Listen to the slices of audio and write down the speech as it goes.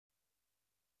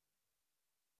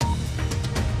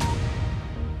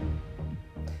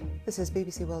This is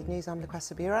BBC World News. I'm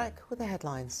Lucressa Burak with the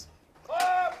headlines.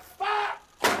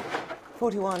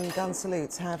 41 gun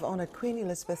salutes have honoured Queen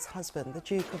Elizabeth's husband, the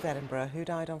Duke of Edinburgh, who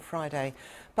died on Friday.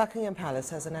 Buckingham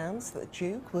Palace has announced that the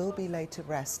Duke will be laid to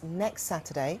rest next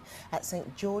Saturday at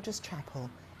St George's Chapel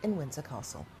in Windsor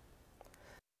Castle.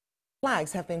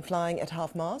 Flags have been flying at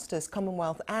half-mast as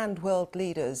Commonwealth and world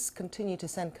leaders continue to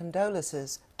send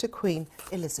condolences to Queen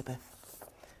Elizabeth.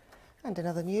 And in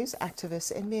other news,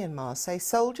 activists in Myanmar say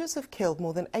soldiers have killed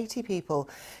more than 80 people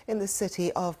in the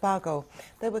city of Bago.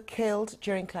 They were killed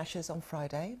during clashes on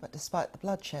Friday, but despite the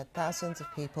bloodshed, thousands of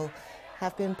people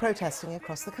have been protesting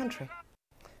across the country.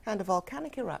 And a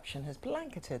volcanic eruption has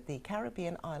blanketed the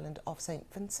Caribbean island of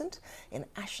St Vincent in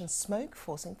ash and smoke,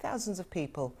 forcing thousands of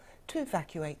people to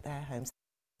evacuate their homes.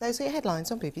 Those are your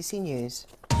headlines on BBC News.